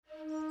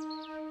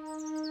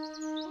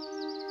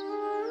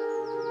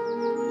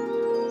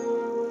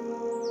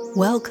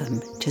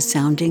Welcome to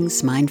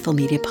Soundings Mindful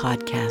Media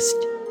Podcast.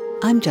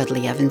 I'm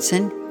Dean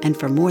Evenson, and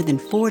for more than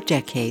 4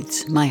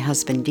 decades, my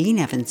husband Dean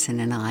Evenson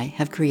and I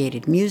have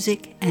created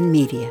music and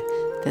media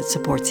that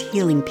supports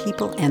healing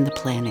people and the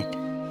planet.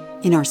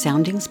 In our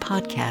Soundings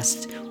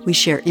podcast, we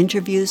share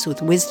interviews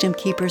with wisdom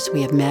keepers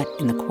we have met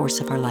in the course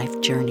of our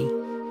life journey.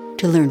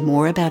 To learn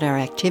more about our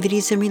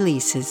activities and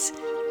releases,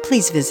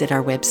 please visit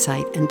our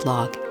website and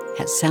blog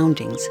at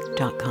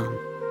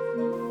soundings.com.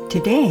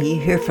 Today, you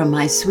hear from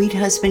my sweet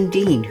husband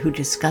Dean, who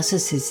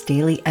discusses his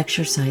daily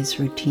exercise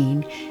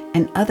routine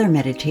and other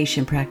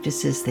meditation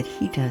practices that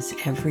he does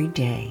every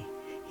day.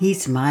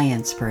 He's my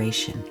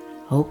inspiration.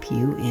 Hope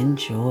you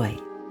enjoy.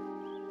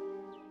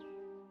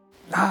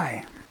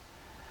 Hi.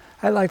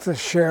 I'd like to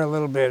share a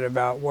little bit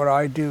about what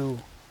I do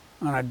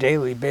on a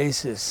daily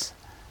basis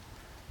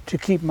to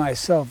keep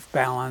myself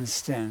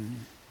balanced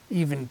and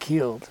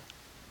even-keeled.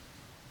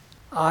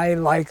 I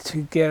like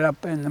to get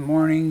up in the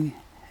morning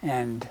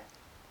and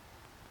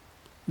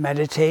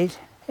meditate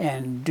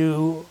and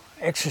do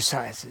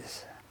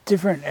exercises,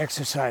 different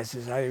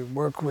exercises. I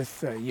work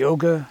with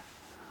yoga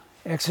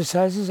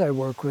exercises, I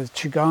work with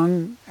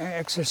Qigong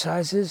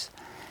exercises,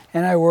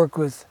 and I work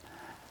with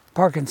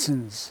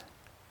Parkinson's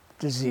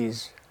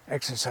disease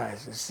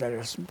exercises that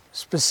are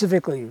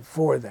specifically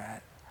for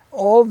that.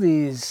 All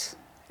these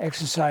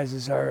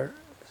exercises are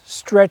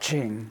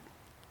stretching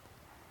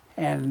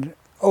and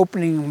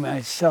opening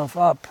myself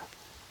up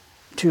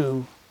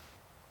to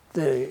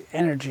the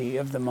energy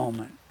of the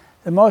moment.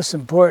 The most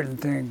important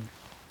thing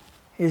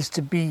is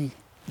to be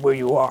where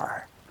you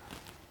are,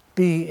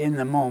 be in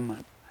the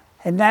moment.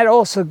 And that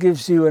also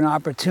gives you an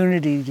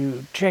opportunity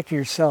to check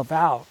yourself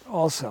out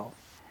also,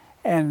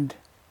 and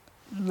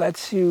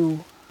lets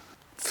you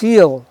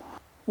feel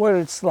what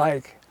it's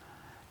like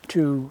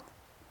to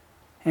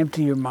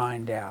empty your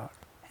mind out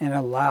and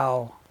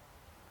allow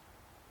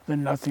the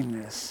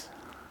nothingness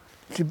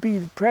to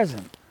be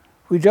present.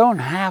 We don't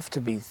have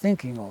to be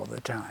thinking all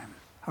the time.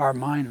 Our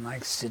mind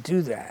likes to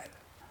do that,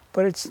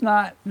 but it's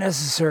not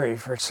necessary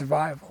for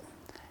survival.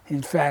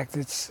 In fact,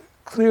 it's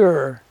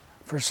clearer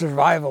for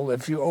survival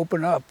if you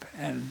open up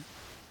and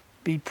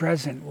be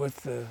present with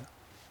the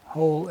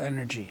whole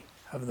energy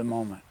of the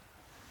moment.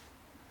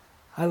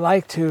 I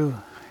like to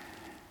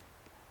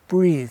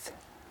breathe,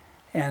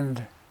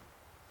 and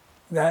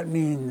that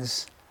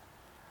means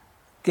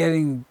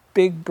getting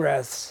big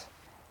breaths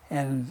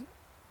and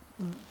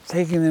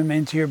taking them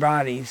into your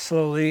body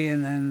slowly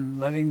and then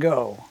letting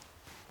go.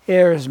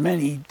 There's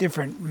many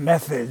different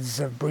methods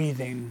of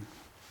breathing,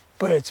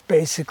 but it's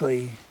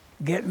basically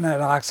getting that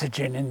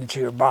oxygen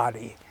into your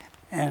body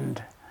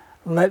and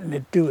letting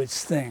it do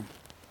its thing.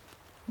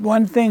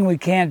 One thing we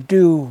can't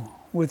do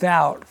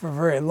without for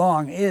very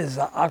long is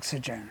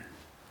oxygen.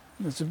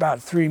 It's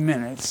about 3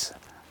 minutes.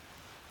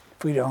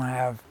 If we don't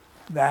have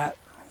that,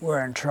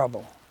 we're in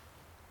trouble.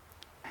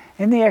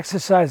 In the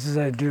exercises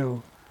I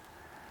do,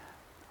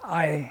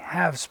 I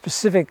have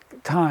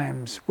specific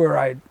times where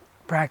I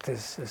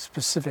practice a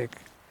specific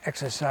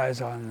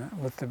exercise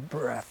with the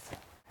breath.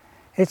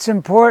 It's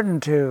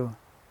important to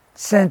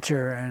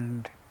center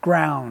and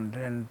ground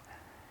and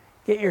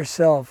get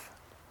yourself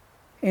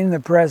in the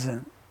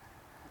present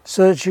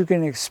so that you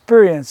can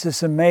experience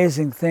this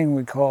amazing thing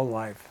we call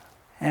life.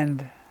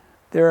 And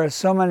there are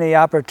so many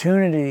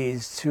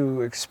opportunities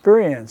to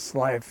experience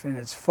life in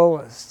its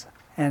fullest,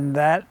 and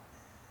that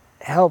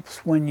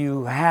helps when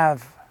you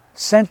have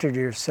centered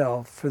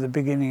yourself for the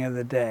beginning of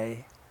the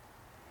day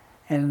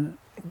and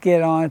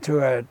get onto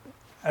a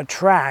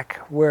track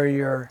where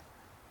you're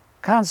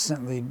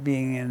constantly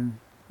being in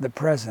the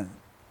present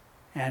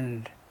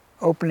and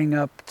opening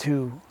up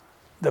to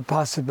the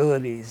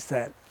possibilities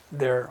that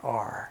there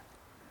are.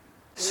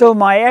 So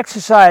my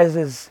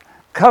exercises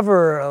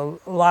cover a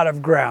lot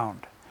of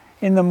ground.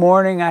 In the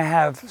morning I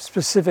have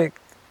specific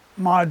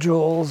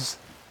modules,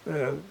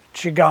 the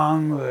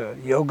Qigong,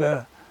 the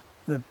yoga,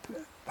 the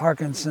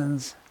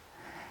Parkinson's.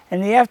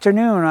 In the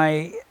afternoon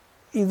I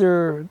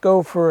either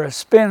go for a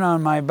spin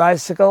on my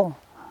bicycle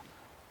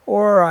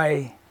or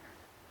I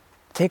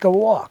take a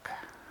walk.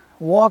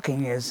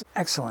 Walking is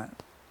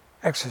excellent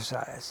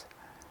exercise.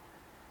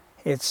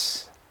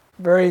 It's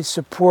very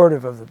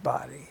supportive of the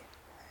body.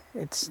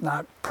 It's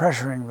not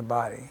pressuring the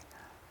body.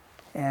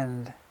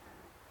 And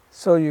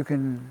so you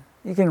can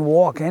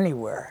walk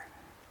anywhere.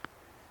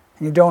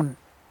 You don't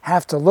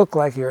have to look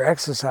like you're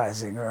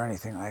exercising or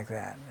anything like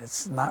that.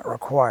 It's not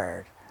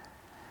required.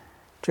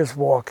 Just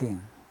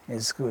walking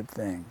is a good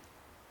thing.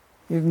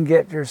 You can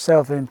get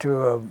yourself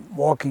into a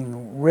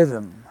walking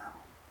rhythm,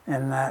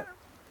 and that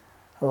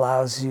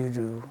allows you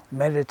to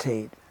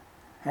meditate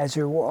as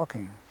you're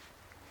walking.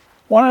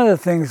 One of the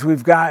things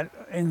we've got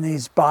in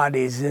these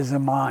bodies is a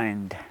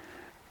mind,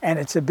 and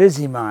it's a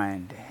busy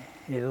mind.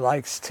 It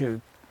likes to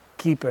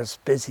keep us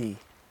busy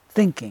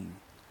thinking.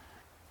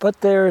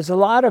 But there's a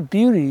lot of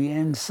beauty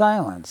in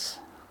silence.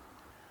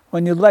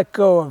 When you let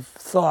go of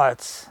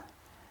thoughts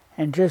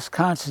and just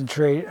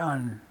concentrate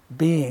on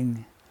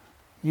being,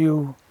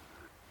 you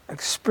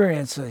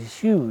experience a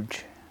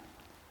huge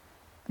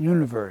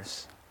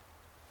universe.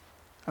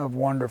 of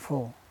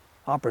wonderful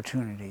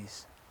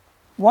opportunities.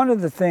 One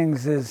of the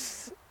things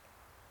is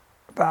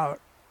about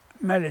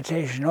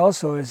meditation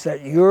also is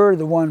that you're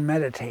the one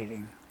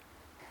meditating,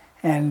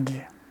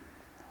 and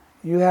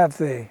you have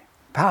the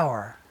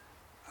power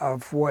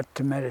of what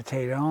to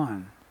meditate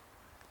on.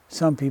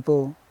 Some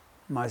people,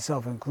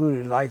 myself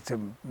included, like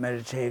to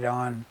meditate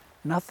on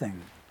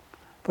nothing.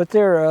 But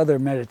there are other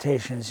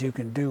meditations you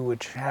can do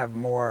which have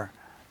more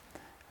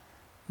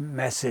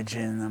message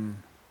in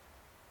them,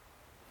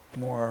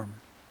 more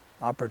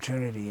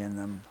opportunity in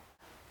them.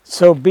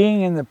 So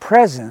being in the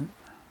present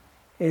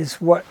is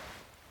what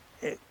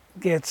it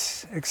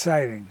gets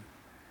exciting.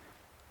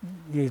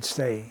 You'd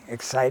say,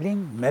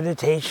 exciting?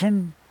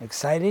 Meditation?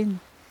 Exciting?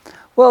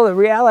 Well, the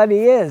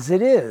reality is,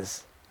 it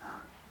is.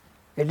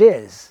 It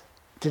is.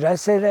 Did I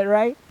say that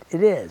right?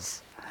 It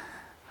is.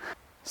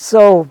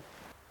 So,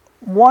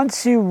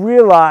 once you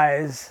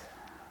realize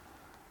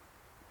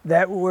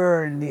that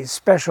we're in these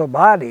special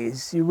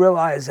bodies, you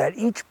realize that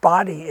each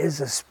body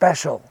is a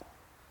special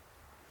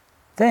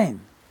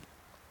thing,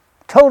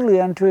 totally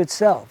unto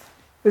itself.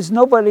 There's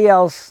nobody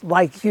else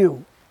like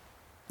you.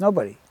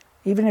 Nobody.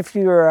 Even if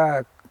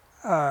you're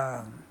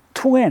a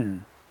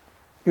twin,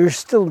 you're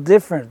still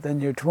different than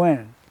your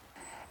twin.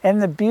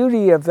 And the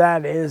beauty of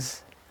that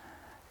is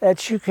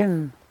that you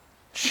can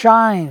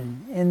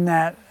shine in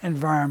that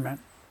environment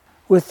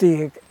with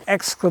the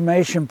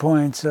exclamation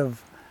points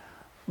of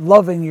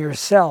loving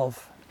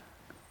yourself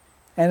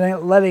and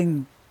then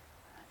letting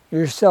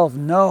yourself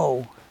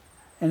know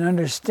and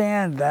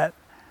understand that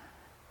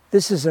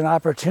this is an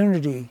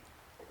opportunity.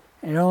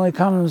 It only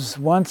comes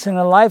once in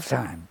a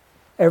lifetime.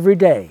 Every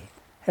day,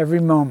 every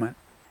moment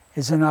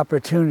is an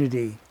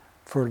opportunity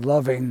for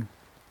loving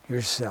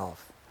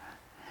yourself.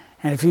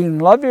 And if you can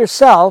love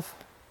yourself,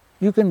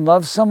 you can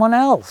love someone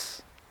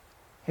else.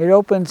 It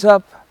opens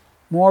up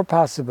more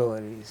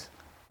possibilities.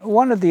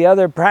 One of the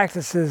other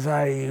practices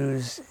I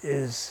use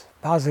is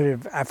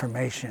positive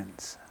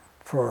affirmations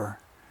for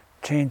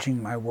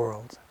changing my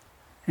world,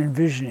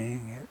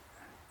 envisioning it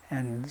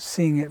and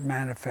seeing it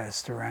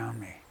manifest around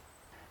me.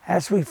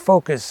 As we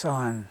focus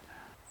on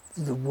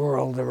the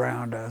world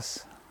around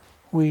us,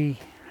 we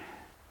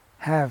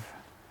have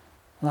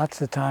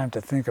lots of time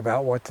to think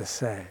about what to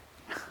say.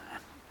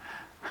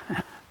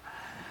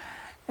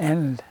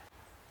 And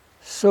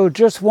so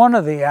just one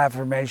of the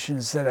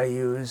affirmations that I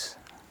use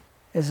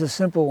is a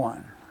simple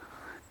one.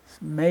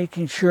 It's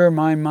making sure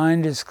my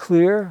mind is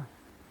clear,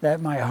 that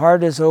my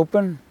heart is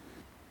open,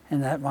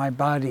 and that my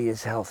body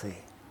is healthy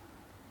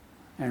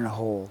and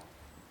whole.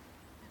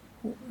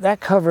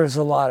 That covers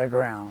a lot of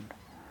ground,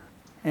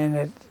 and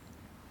it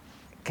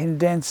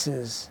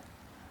condenses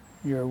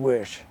your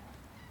wish.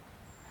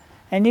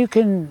 And you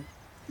can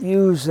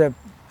use an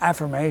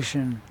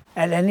affirmation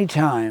at any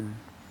time.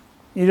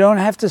 You don't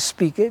have to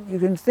speak it, you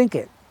can think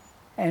it.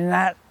 And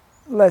that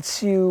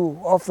lets you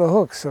off the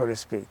hook, so to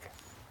speak.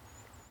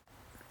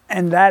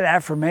 And that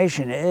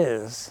affirmation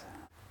is,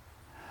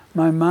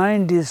 my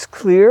mind is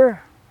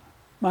clear,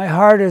 my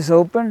heart is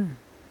open,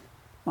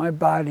 my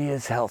body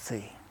is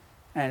healthy,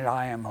 and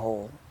I am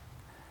whole.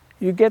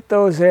 You get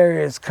those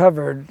areas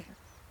covered,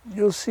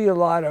 you'll see a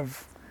lot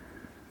of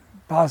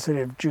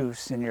positive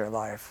juice in your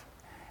life.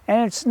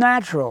 And it's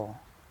natural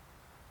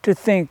to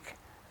think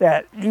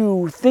that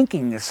you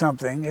thinking of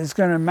something is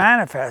going to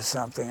manifest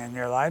something in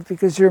your life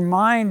because your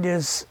mind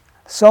is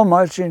so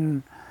much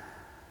in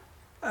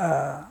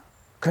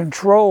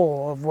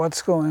control of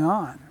what's going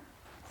on.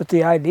 But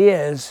the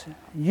idea is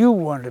you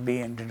want to be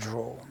in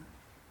control.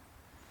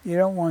 You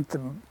don't want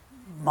the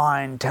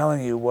mind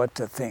telling you what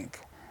to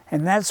think.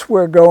 And that's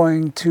where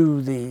going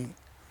to the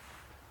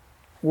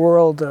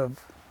world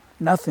of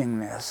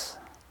nothingness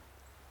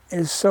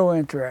is so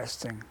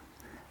interesting,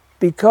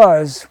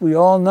 because we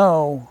all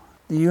know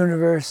the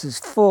universe is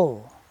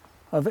full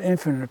of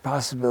infinite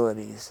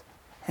possibilities.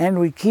 And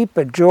we keep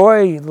a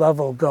joy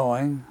level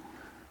going,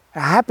 a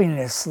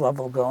happiness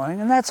level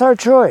going, and that's our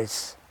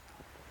choice,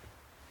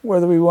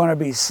 whether we want to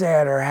be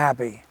sad or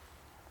happy,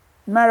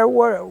 no matter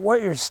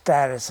what your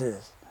status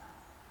is.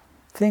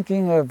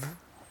 Thinking of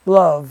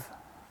love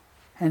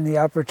and the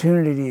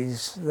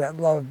opportunities that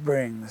love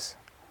brings,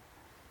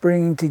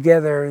 bringing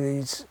together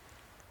these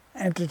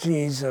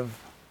entities of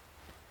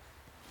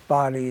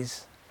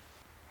bodies.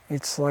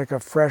 It's like a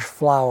fresh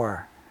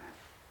flower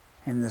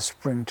in the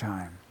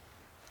springtime,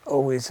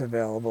 always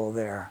available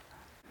there.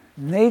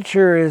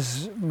 Nature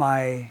is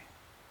my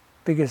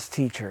biggest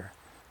teacher.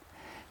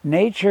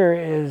 Nature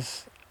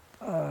is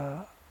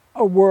a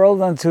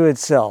world unto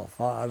itself,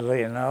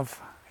 oddly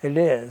enough. It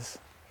is.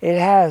 It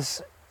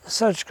has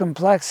such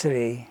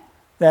complexity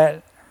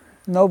that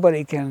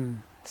nobody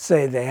can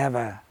say they have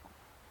a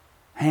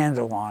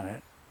handle on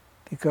it,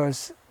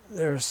 because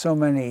there are so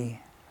many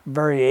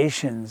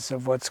variations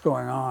of what's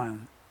going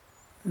on.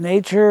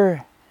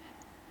 Nature,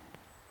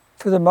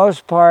 for the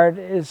most part,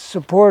 is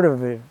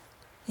supportive of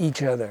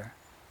each other.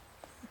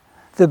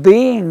 The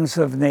beings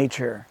of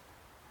nature,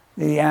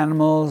 the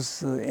animals,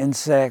 the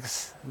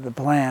insects, the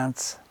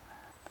plants,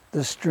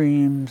 the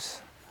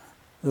streams,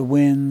 the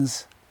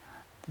winds,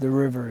 the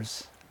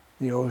rivers,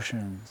 the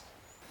oceans,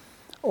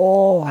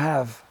 all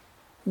have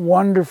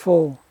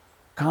wonderful,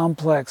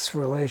 complex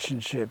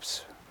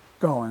relationships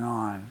going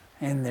on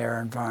in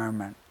their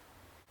environment.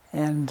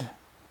 And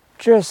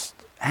just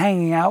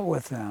hanging out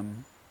with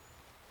them,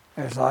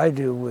 as I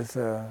do with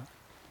a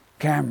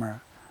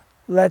camera,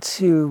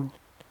 lets you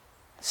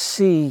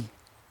see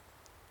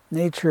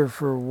nature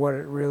for what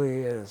it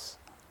really is,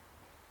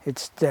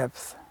 its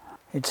depth,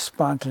 its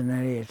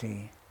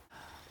spontaneity.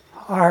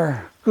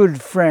 Our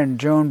good friend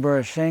Joan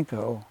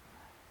Boroshenko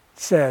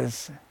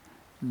says,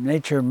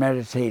 nature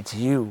meditates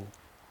you.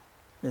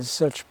 There's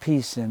such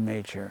peace in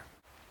nature.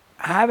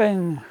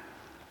 Having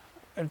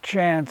a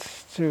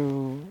chance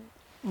to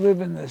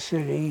live in the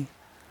city,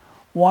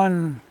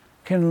 one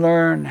can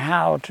learn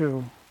how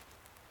to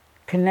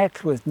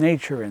connect with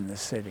nature in the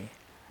city.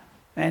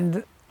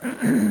 And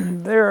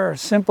there are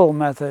simple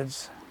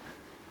methods,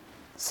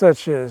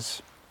 such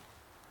as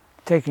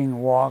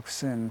taking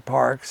walks in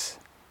parks,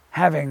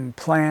 having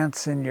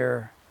plants in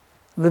your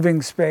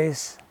living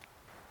space,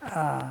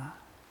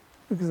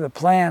 because the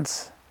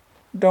plants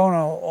don't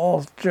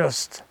all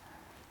just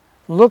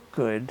look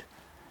good.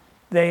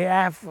 They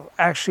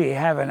actually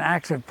have an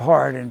active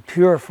part in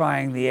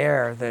purifying the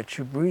air that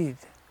you breathe.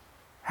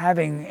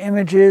 Having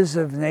images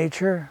of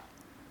nature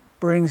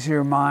brings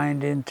your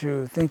mind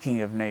into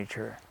thinking of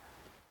nature.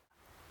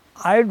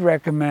 I'd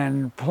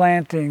recommend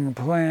planting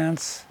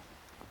plants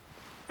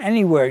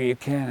anywhere you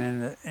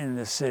can in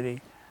the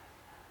city,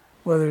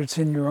 whether it's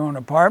in your own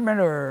apartment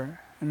or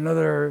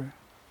another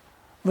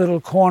little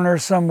corner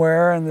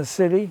somewhere in the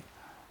city.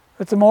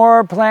 But the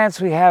more plants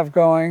we have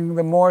going,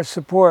 the more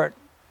support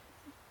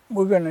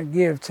we're going to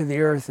give to the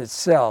earth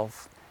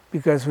itself,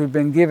 because we've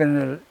been given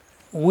it,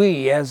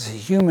 we as a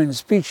human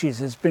species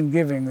has been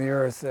giving the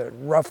earth a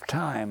rough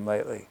time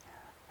lately.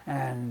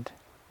 And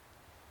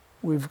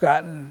we've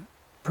gotten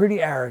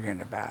pretty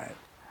arrogant about it.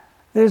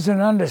 There's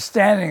an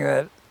understanding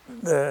that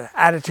the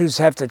attitudes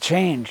have to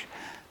change,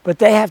 but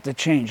they have to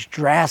change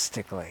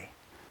drastically.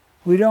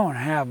 We don't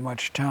have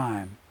much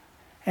time.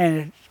 And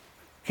it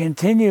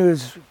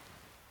continues,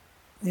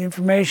 the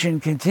information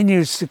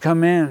continues to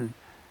come in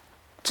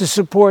to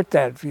support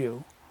that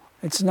view.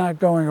 It's not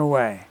going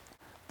away.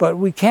 But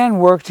we can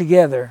work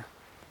together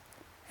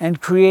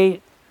and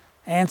create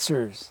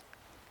answers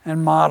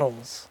and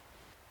models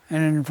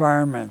and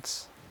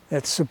environments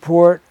that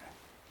support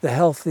the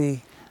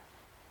healthy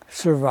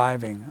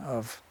surviving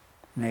of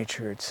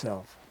nature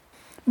itself.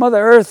 Mother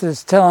Earth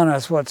is telling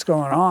us what's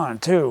going on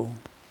too.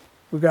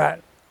 We've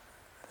got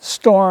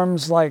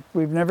storms like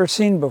we've never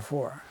seen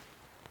before,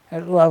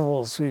 at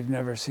levels we've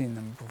never seen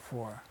them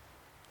before.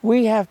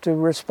 We have to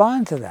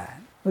respond to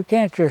that. We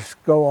can't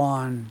just go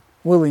on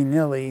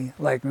willy-nilly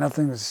like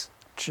nothing's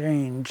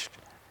changed.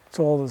 It's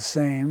all the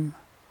same.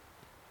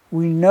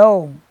 We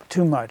know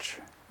too much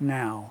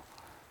now,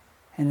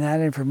 and that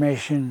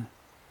information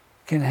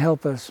can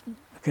help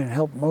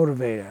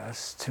motivate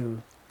us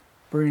to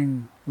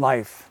bring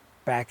life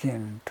back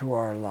into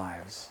our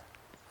lives.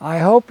 I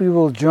hope you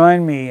will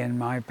join me in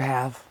my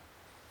path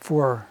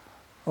for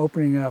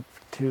opening up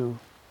to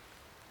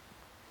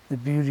the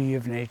beauty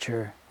of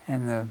nature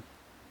and the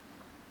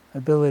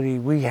ability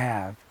we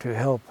have to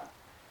help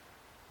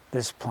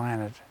this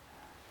planet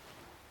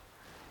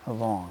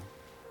along.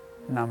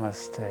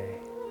 Namaste.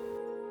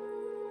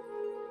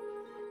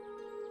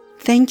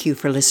 Thank you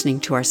for listening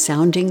to our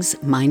Soundings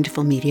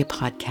Mindful Media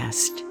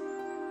podcast.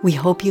 We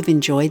hope you've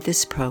enjoyed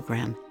this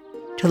program.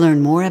 To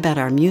learn more about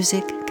our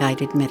music,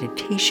 guided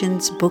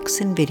meditations, books,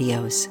 and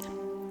videos,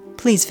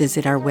 please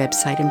visit our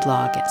website and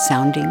blog at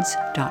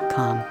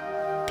soundings.com.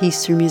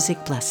 Peace through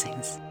music,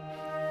 blessings.